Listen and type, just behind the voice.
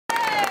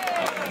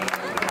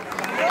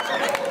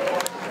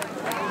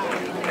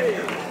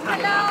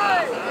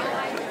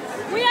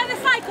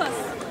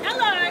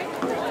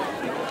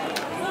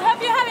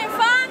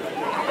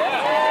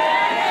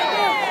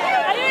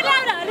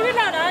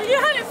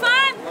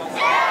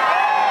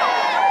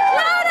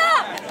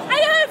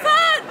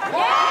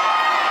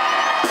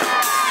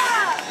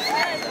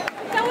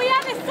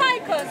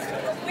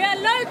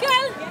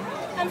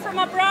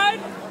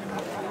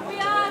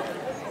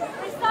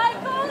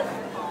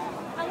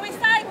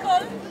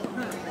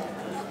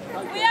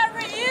all. We are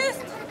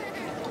reused.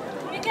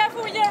 Be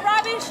careful with your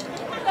rubbish.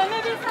 There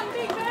may be some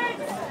big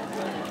birds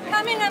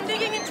coming and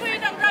digging into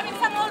it and grabbing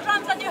some old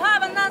drums that you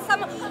have and then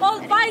some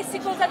old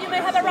bicycles that you may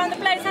have around the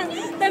place, and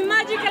then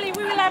magically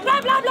we will have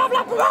blah blah blah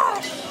blah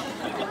crash.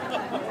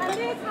 And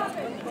this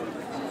happens.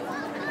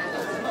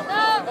 So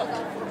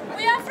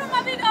we are from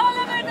a bit all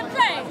over the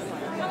place,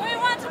 and we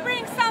want to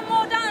bring some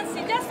more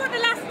dancing just for the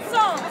last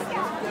song.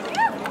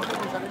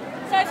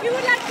 So if you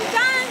would like to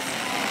dance,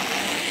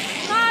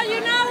 now you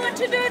know what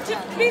to do to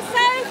be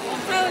safe,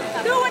 so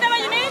do whatever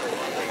you need.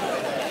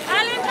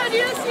 I'll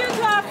introduce you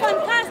to our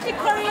fantastic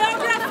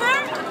choreographer,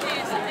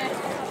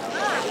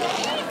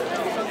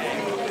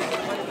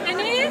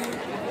 Denise.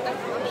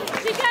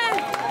 She can.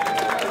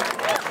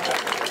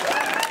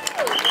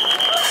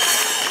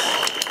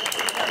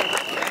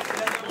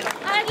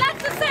 I'd like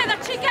to say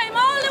that she came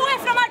all the way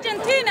from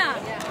Argentina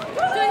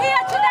to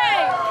here today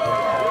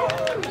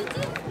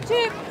to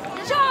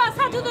show us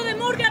how to do the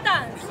Murga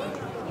dance.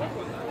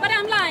 But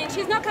I'm lying,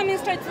 she's not coming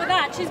straight for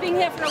that. She's been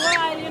here for a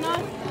while, you know.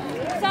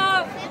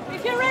 So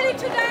if you're ready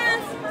to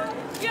dance,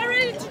 you're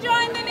ready to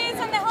join Denise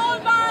and the whole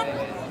band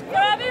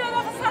for a bit of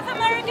a South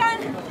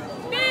American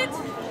beat,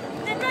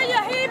 prepare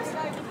your hips,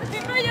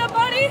 prepare your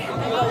body.